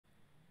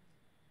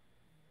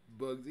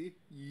Bugsy.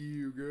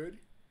 You good?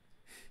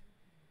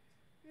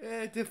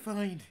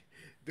 Define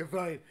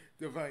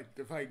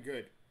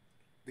good.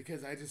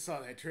 Because I just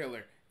saw that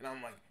trailer and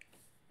I'm like,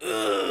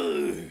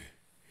 ugh,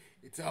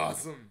 it's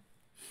awesome.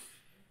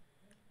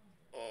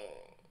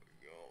 Oh,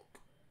 yup.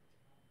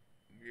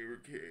 We were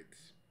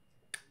kids.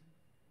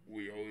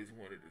 We always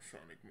wanted a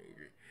Sonic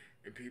movie.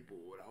 And people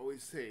would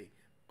always say,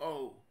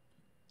 oh,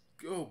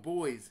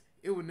 boys,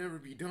 it would never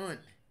be done.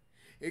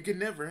 It could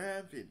never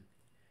happen.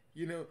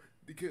 You know,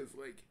 because,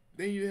 like,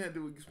 then you had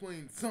to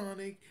explain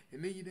Sonic,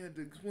 and then you'd have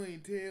to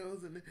explain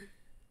Tails,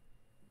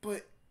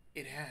 but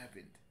it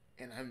happened.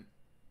 And I'm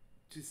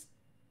just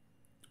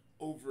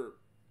I'm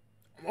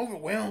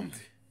overwhelmed.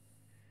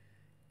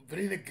 But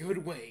in a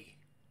good way.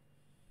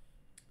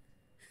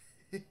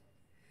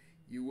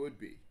 You would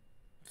be.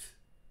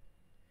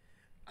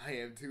 I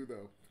am too,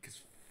 though,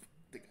 because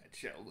they got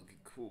Shell looking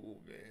cool,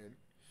 man.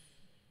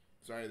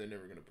 Sorry, they're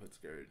never gonna put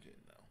Scourge in,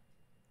 though.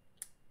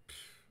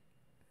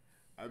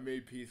 I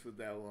made peace with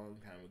that a long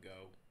time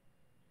ago.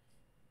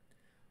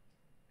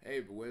 Hey,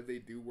 but what if they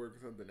do work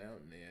something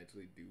out and they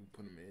actually do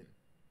put them in?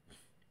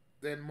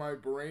 Then my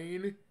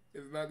brain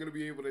is not gonna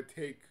be able to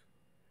take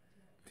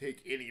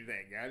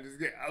anything.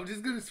 I'm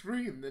just gonna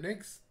scream. The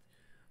next,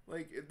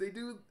 like, if they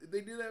do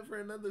that for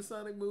another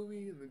Sonic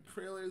movie and the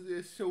trailer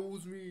just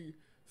shows me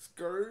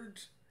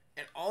Scourge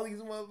and all these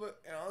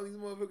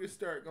motherfuckers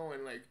start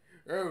going like,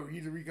 oh,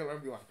 he's a recolor.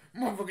 I'm like,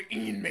 motherfucker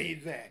Ian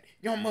made that.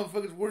 Y'all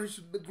motherfuckers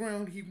worship the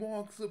ground he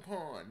walks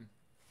upon.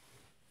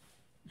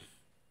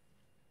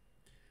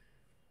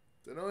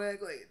 So don't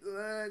act like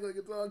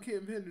it's all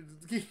Kim Penders.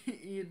 It's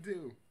Ian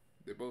too.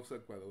 They both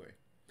suck, by the way.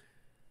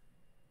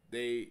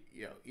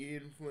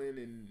 Ian Flynn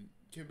and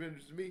Kim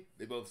Penders, to me,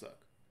 they both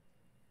suck.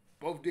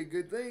 Both did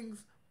good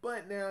things,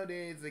 but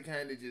nowadays they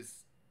kind of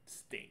just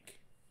stink.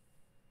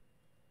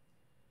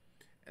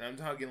 And I'm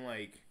talking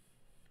like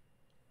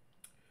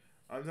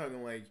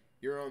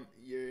you're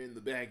in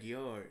the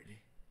backyard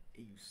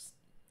and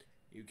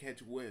you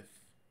catch a whiff.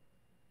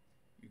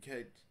 You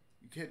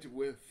catch a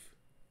whiff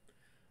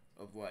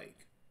of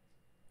like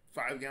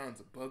 5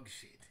 gallons of bug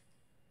shit.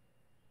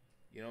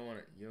 You don't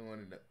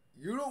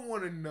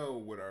want to know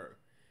what our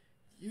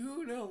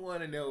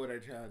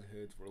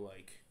childhoods were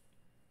like.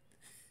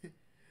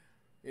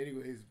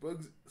 Anyways,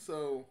 bugs.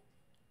 So,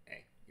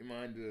 hey, you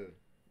mind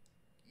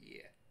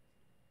yeah.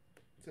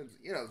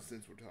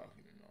 Since we're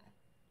talking and all.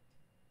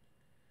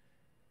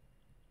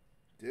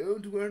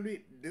 Don't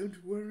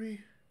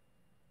worry.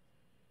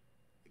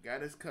 I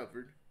got us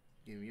covered.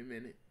 Give me a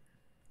minute.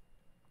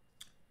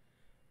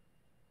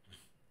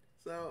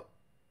 So,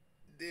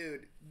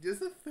 dude, just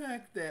the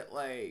fact that,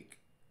 like,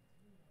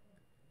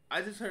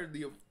 I just heard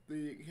the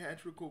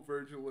theatrical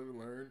version of Live and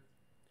Learn,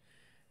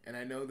 and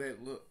I know that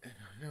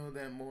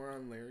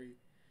moron Larry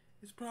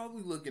is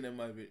probably looking at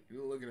my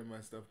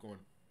stuff going,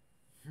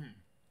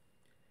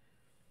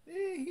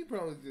 he's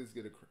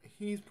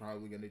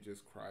probably gonna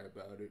just cry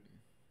about it.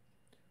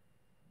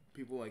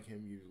 People like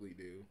him usually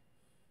do.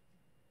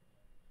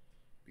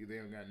 Because they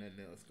don't got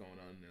nothing else going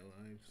on in their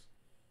lives.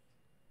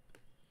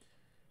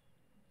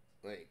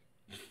 Like,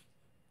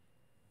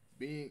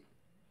 being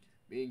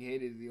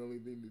hated is the only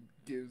thing that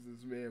gives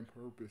this man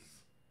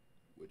purpose.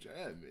 Which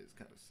I admit is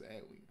kind of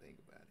sad when you think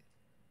about it.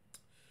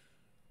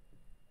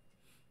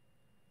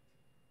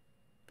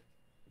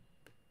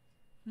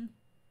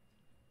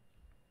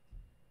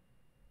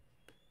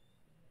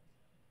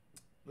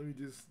 Let me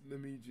just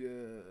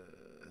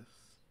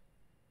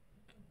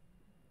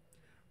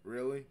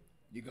really?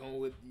 You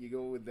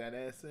going with that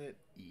asset?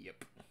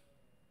 Yep.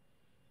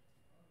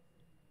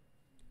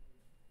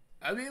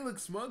 I may look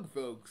smug,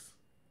 folks,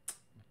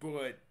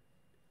 but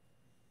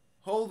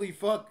holy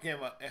fuck is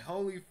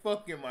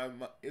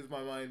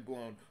my mind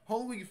blown.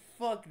 Holy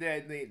fuck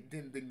that they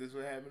didn't think this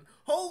would happen.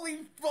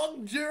 Holy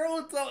fuck,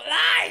 Gerald's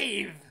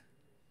alive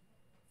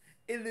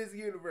in this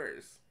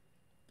universe.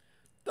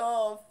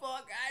 The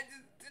fuck?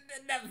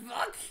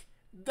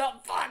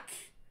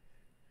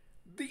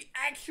 The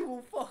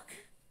actual fuck.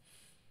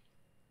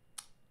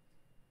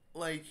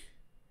 Like,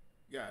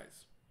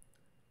 guys,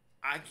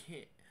 I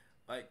can't,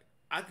 like,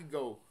 I could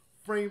go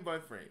frame by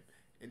frame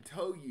and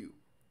tell you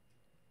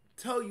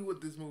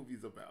what this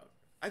movie's about.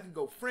 I can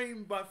go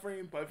frame by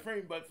frame by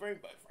frame by frame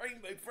by frame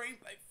by frame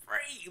by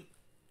frame.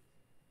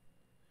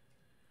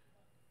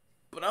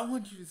 But I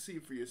want you to see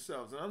it for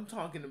yourselves. And I'm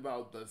talking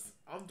about the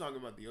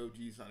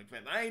OG Sonic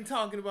fans. I ain't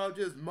talking about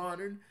just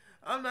modern.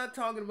 I'm not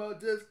talking about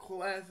just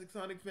classic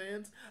Sonic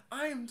fans.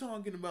 I'm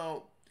talking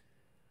about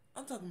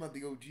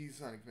the OG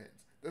Sonic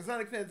fans. The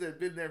Sonic fans that have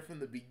been there from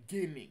the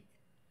beginning.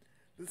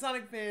 The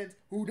Sonic fans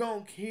who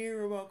don't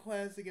care about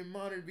classic and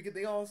modern because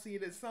they all see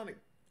it as Sonic.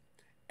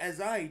 As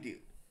I do.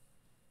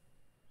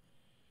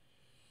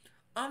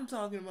 I'm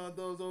talking about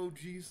those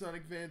OG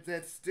Sonic fans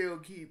that still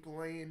keep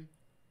playing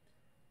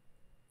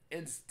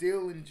and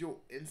still enjoy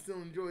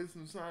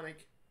some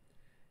Sonic,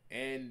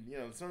 and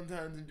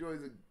sometimes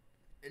enjoys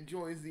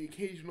the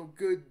occasional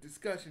good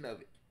discussion of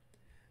it.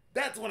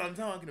 That's what I'm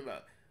talking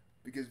about.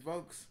 Because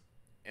folks,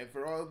 and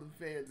for all the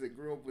fans that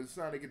grew up with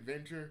Sonic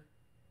Adventure,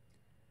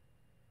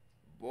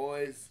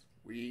 boys,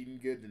 we eating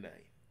good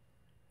tonight.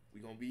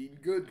 We gonna be eating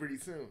good pretty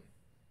soon.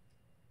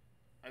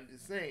 I'm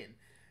just saying,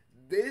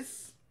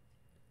 this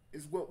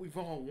is what we've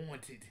all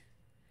wanted.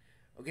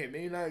 Okay,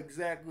 maybe not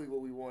exactly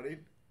what we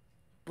wanted,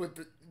 but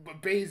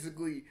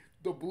basically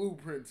the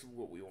blueprints of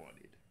what we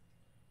wanted.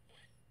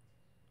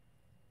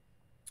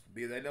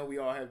 Because I know we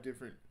all have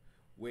different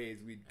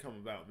ways we'd come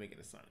about making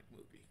a Sonic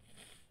movie.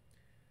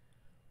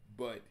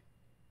 But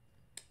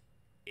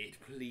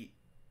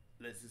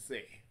let's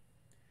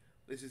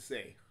just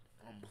say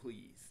I'm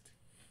pleased.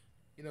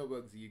 You know,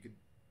 Bugsy, you could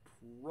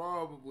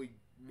probably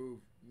move,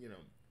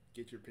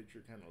 get your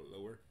picture kind of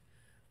lower.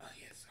 Oh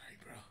yeah, sorry,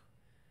 bro.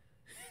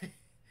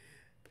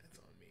 That's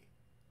on me.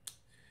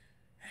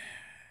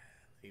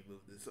 Let me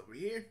move this over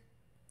here.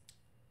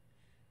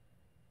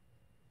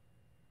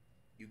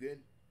 You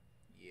good?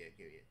 Yeah,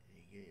 give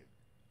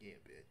me a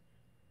bit.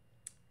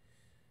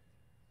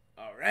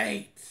 All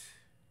right.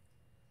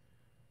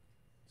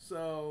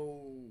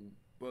 So,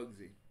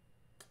 Bugsy,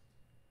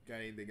 got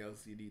anything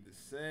else you need to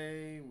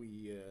say?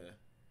 We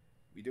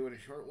doing a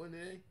short one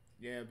today?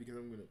 Yeah, because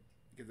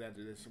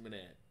after this I'm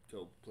gonna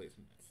go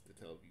placements to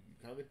tell you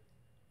coming.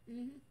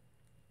 Mm-hmm.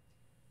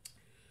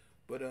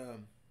 But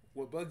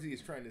what Bugsy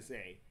is trying to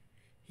say,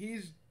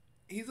 he's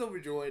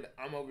overjoyed.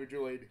 I'm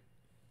overjoyed.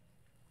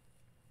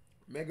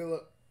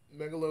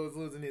 Megalo is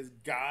losing his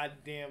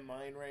goddamn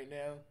mind right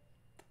now.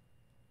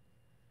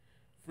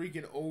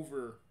 Freaking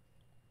over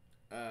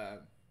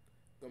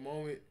the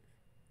moment,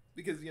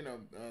 because the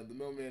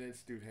Millman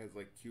Institute has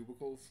like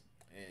cubicles,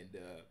 and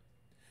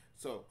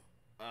so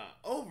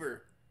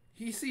over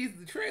he sees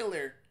the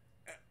trailer.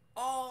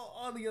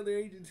 All the other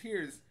agents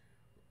hears.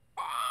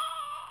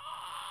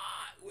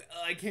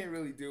 I can't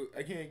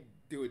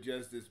do it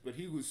justice, but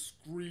he was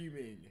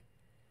screaming.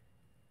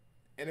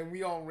 And then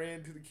we all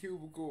ran to the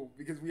cubicle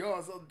because we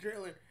all saw the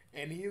trailer,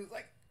 and he was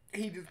like,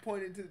 he just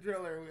pointed to the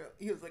trailer, and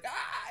he was like,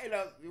 ah, and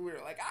we were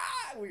like,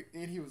 ah,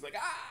 and he was like,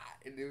 ah,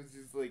 and it was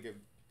just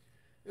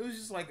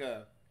like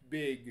a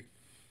big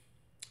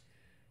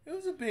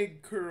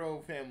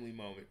Kuro family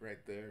moment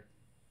right there.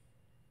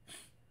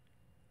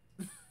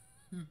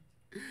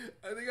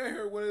 I think I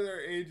heard one of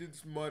their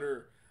agents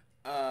mutter,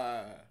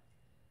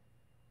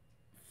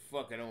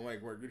 fuck, I don't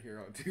like working here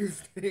on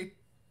Tuesday.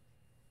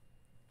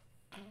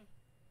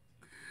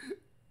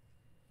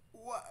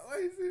 Why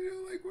is it you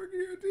don't like working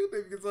here on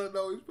Tuesday? Because it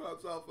always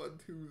pops off on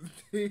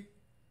Tuesday.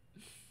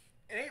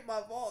 It ain't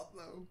my fault,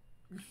 though.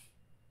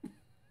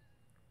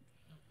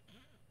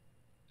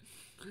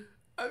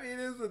 I mean,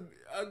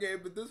 okay,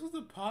 but this was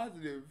a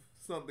positive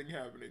something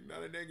happening,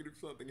 not a negative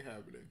something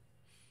happening.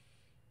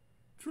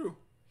 True.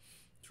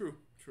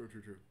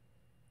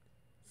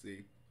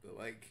 See,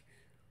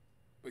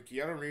 but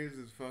Keanu Reeves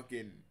is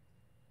fucking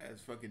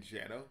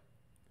Shadow.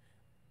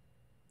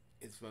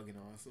 It's fucking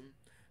awesome.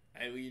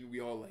 I mean,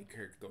 we all like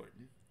Kirk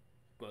Thornton.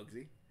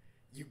 Bugsy,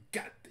 you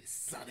got this,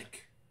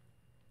 Sonic.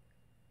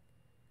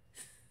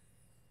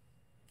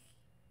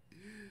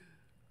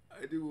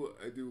 I do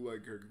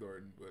like Kirk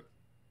Thornton, but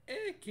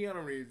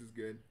Keanu Reeves is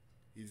good.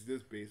 He's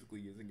just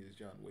basically using his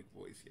John Wick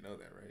voice. You know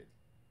that, right?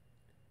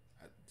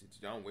 It's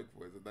John Wick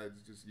voice. I thought he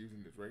was just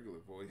using his regular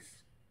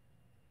voice.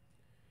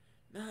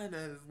 Nah,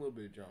 there's a little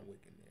bit of John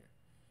Wick in there.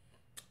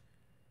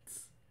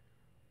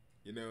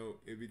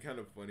 It'd be kind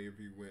of funny if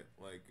he went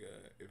like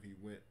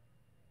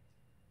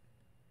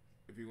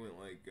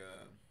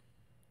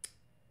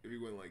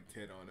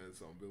Ted on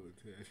us on Bill and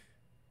Ted.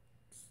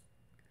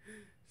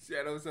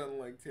 Shadow sounding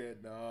like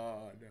Ted.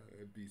 No,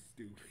 that'd be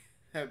stupid.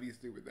 That'd be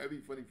stupid. That'd be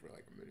funny for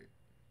like a minute.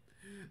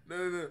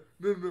 No.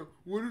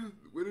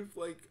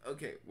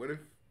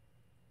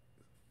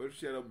 What if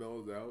Shadow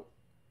mellows out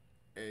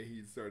and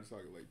he starts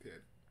talking like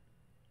Ted?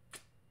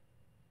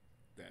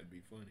 That'd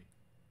be funny.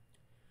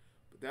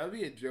 But that would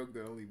be a joke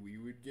that only we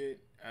would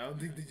get. I don't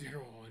think the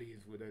general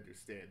audience would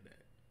understand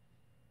that.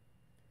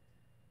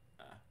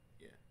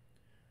 Yeah.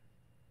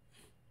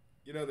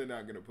 They're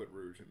not gonna put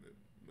Rouge in the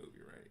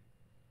movie, right?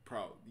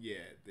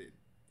 Yeah.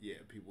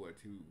 People are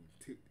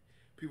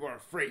people are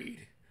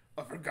afraid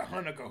of her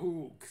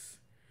Gahanagahooks,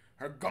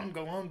 her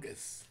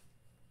Gungalungus.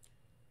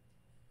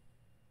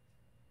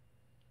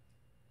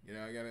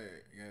 I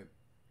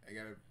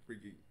gotta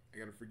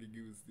freaking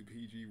use the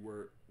PG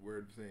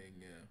word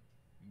saying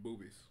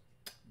boobies,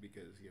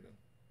 because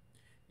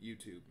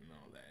YouTube and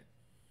all that.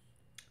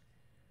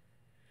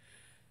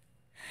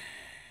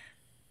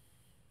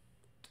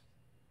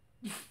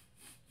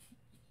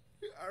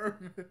 I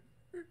remember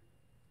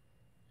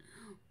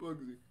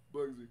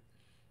Bugsy.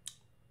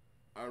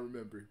 I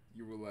remember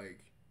you were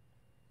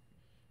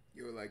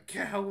like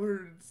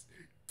cowards.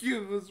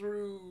 Give us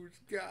Rouge.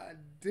 God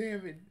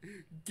damn it.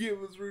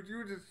 Give us Rouge.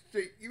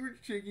 You were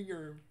shaking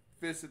your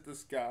fist at the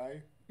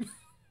sky.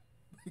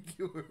 like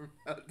you were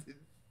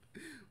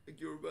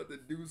about to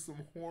do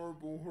some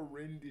horrible,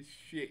 horrendous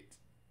shit.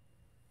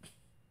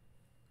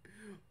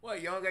 Well,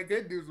 young, I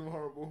could do some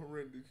horrible,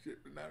 horrendous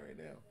shit, but not right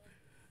now.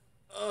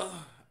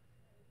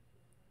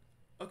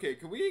 Okay,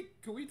 can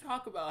we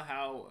talk about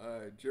how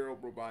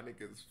Gerald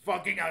Robotnik is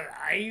fucking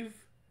alive?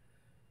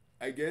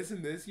 I guess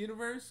in this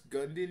universe,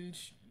 Gunn didn't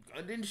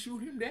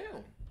shoot him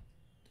down.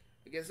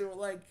 I guess they were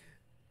like,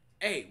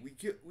 "Hey, we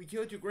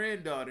killed your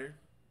granddaughter.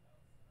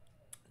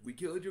 We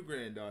killed your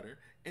granddaughter,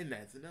 and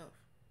that's enough."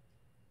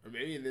 Or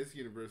maybe in this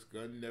universe,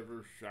 Gunn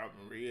never shot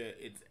Maria.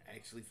 It's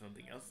actually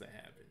something else that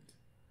happened.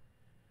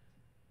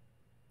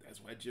 That's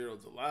why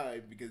Gerald's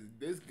alive, because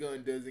this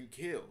gun doesn't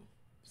kill.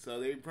 So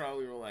they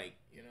probably were like,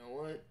 you know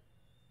what?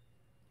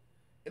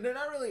 And they're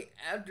not really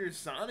after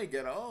Sonic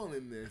at all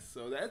in this,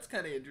 so that's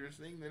kind of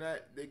interesting.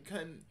 They're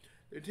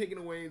taking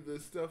away the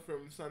stuff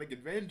from Sonic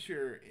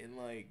Adventure and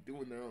like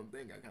doing their own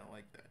thing. I kind of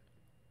like that.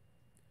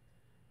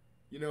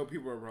 You know,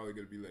 people are probably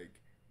gonna be like,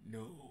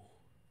 no,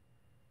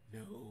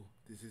 no,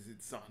 this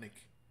isn't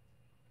Sonic.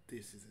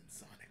 This isn't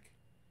Sonic.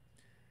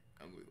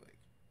 I'm gonna be like,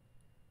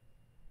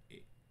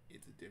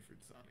 it's a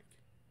different Sonic.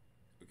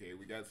 Okay,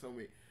 we got so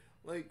many.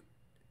 Like,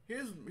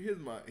 here's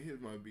my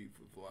beef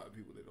with a lot of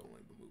people that don't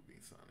like the movie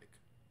Sonic.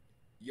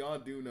 Y'all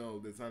do know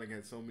that Sonic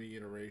has so many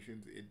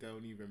iterations, it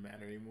don't even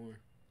matter anymore.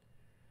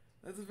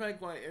 That's the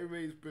fact why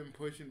everybody's been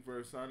pushing for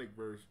a Sonic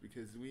verse,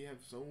 because we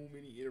have so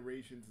many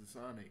iterations of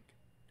Sonic.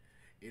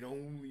 It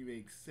only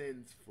makes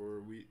sense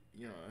for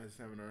us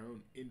having our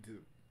own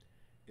into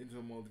a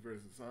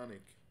multiverse of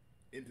Sonic,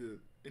 into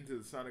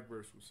the Sonic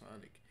verse with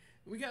Sonic.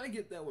 And we gotta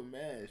get that with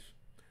Mash,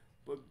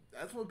 but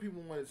that's what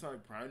people wanted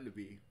Sonic Prime to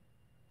be.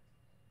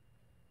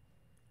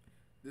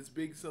 This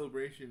big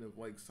celebration of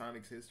like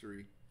Sonic's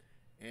history.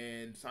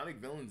 And Sonic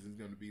Villains is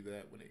going to be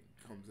that when it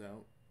comes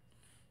out.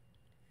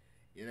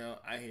 You know,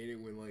 I hate it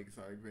when like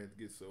Sonic fans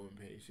get so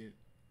impatient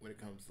when it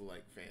comes to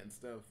like fan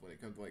stuff. When it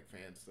comes to like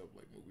fan stuff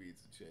like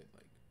movies and shit.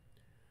 Like,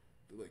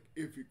 they're like,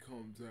 if it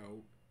comes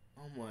out,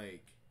 I'm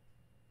like,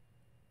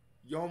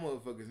 y'all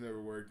motherfuckers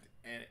never worked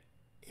at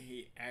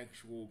a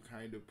actual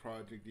kind of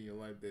project in your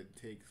life that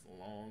takes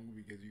long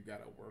because you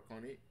gotta work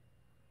on it.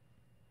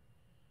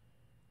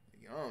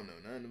 Y'all don't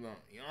know nothing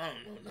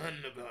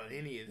about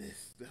any of this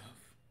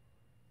stuff.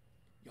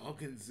 Y'all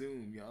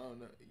consume. Y'all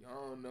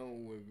know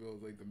what it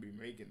feels like to be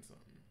making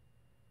something.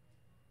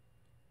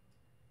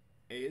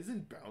 Hey,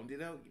 isn't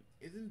Bounded out?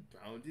 Isn't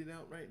Bounded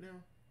out right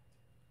now?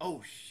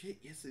 Oh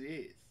shit! Yes, it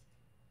is.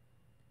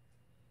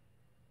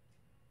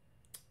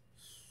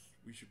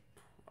 We should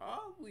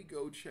probably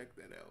go check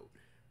that out.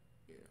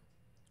 Yeah,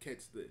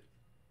 catch the.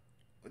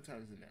 What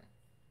time is it now?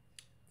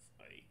 It's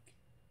like.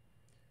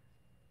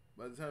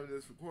 By the time of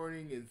this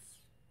recording, it's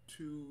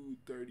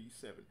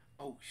 2:37.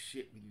 Oh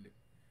shit! We need to.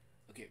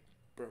 Okay.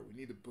 Bro, we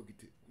need to book it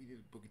to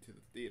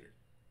the theater.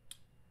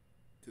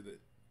 To the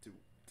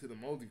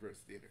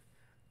multiverse theater.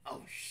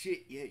 Oh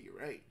shit, yeah, you're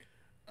right.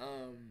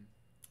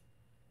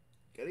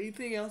 Got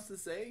anything else to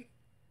say?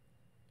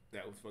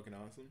 That was fucking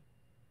awesome.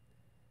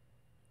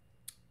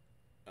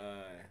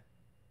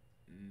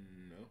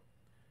 No.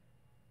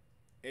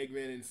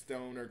 Eggman and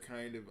Stone are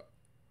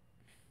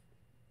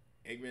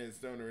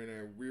in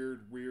a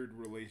weird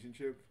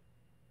relationship.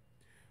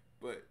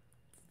 But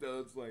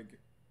Stone's like,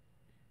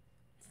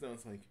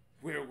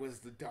 where was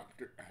the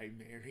doctor I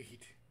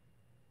married?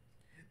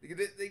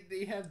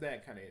 They have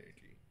that kind of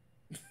energy.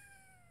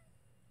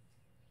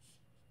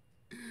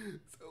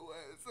 So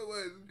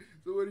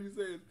what are you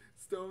saying?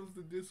 Stone's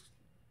the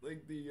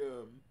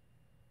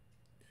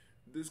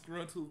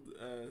disgruntled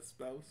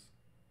spouse?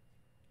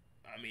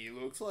 I mean, it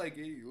looks like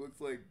it. It looks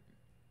like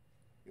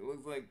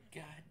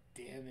God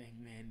damn it,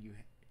 man.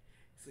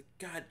 It's like,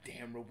 God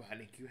damn,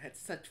 Robotnik, you had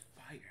such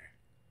fire.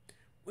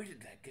 Where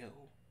did that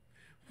go?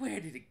 Where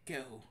did it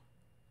go?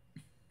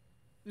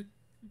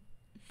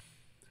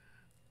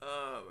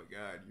 Oh my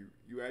god,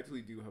 you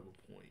actually do have a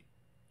point.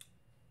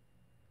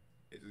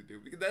 Yes, you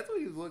do, because that's what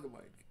he was looking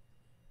like.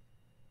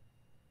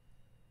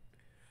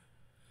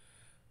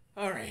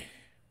 Alright.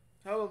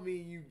 How about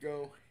me and you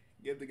go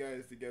get the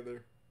guys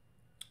together?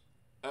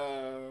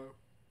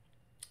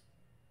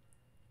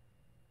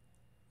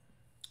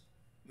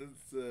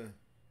 Let's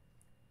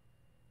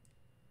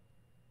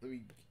let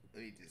me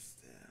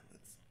just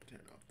let's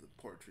turn off the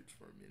portraits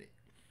for a minute.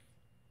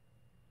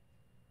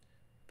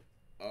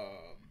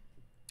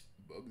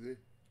 Bugsy,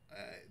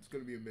 it's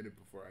gonna be a minute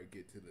before I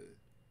get to the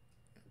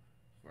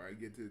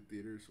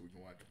theater so we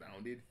can watch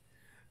Bounded.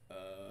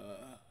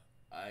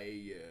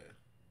 I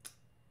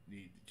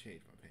need to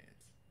change my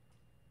pants.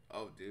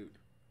 Oh, dude,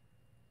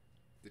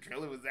 the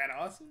trailer was that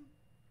awesome.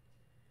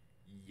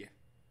 Yeah.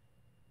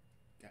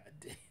 God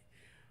damn.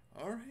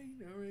 All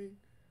right.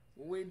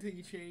 We'll wait until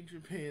you change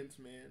your pants,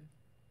 man.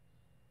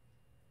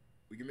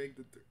 We can make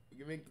the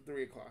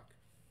 3 o'clock.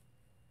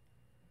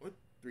 What?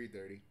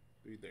 3:30.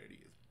 3:30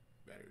 is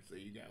better, so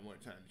you got more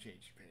time to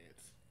change your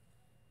pants.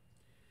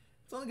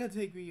 It's only gonna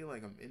take me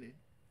like a minute.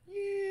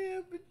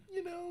 Yeah, but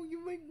you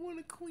might want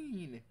to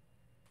clean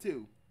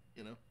too.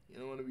 You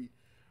don't want to be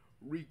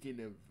reeking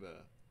of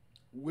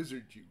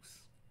wizard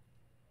juice.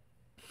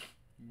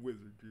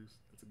 Wizard juice.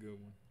 That's a good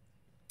one.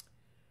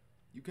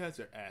 You guys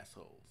are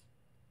assholes.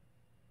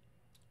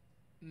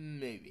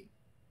 Maybe,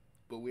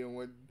 but we don't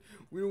want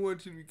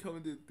you to be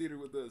coming to the theater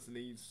with us and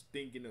then you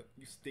stinking of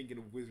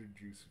wizard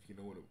juice if you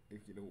know what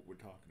we're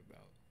talking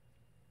about.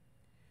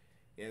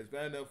 Yeah, it's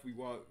bad enough we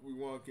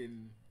walk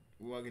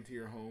into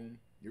your home.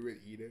 You're with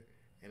Ida,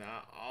 and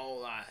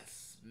all I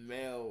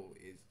smell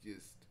is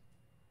just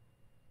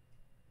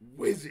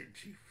wizard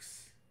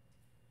juice.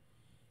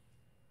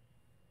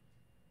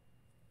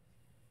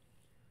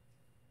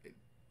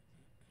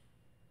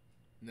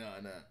 Nah.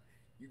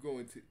 You go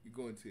into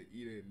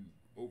Ida and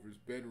Over's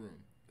bedroom.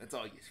 That's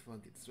all you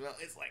fucking smell.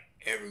 It's like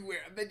everywhere.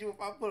 I bet you if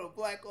I put a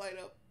black light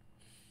up,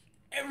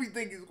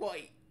 everything is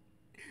white.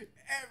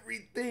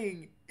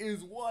 Everything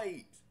is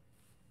white.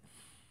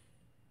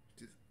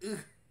 Just ugh.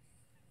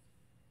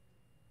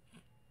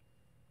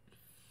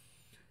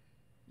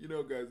 You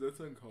know, guys, that's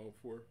uncalled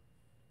for.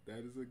 That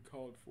is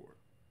uncalled for.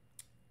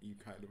 You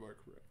kind of are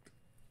correct.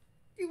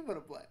 You put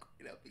a black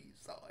light up and you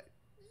saw it.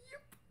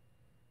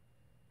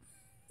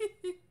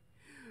 Yep.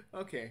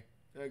 Okay.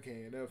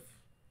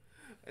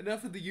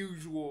 Enough of the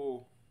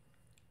usual.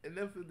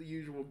 Enough of the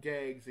usual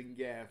gags and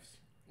gaffs.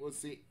 We'll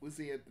see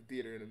you at the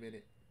theater in a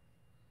minute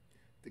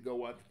to go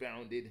watch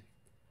Bounded.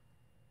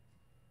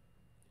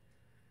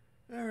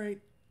 All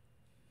right.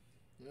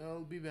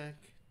 I'll be back.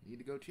 Need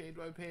to go change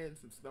my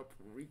pants and stop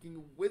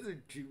reeking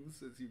wizard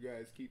juice, as you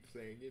guys keep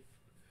saying it.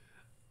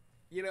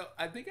 You know,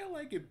 I think I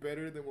like it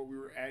better than what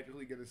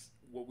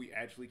we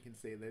actually can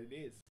say that it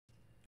is.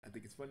 I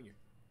think it's funnier.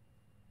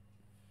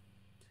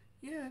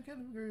 Yeah, I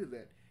kind of agree with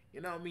that.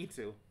 You know, me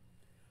too.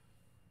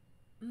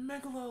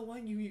 Megalo, why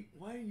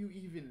are you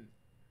even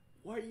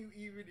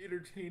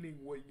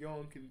entertaining what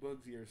Yonk and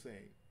Bugsy are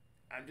saying?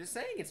 I'm just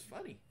saying it's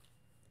funny.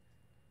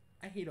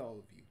 I hate all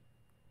of you.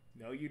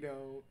 No, you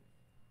don't.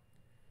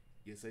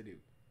 Yes, I do.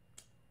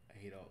 I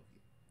hate all of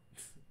you.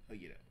 Oh,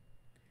 you don't.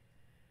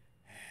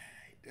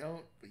 I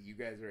don't, but you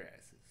guys are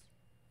asses.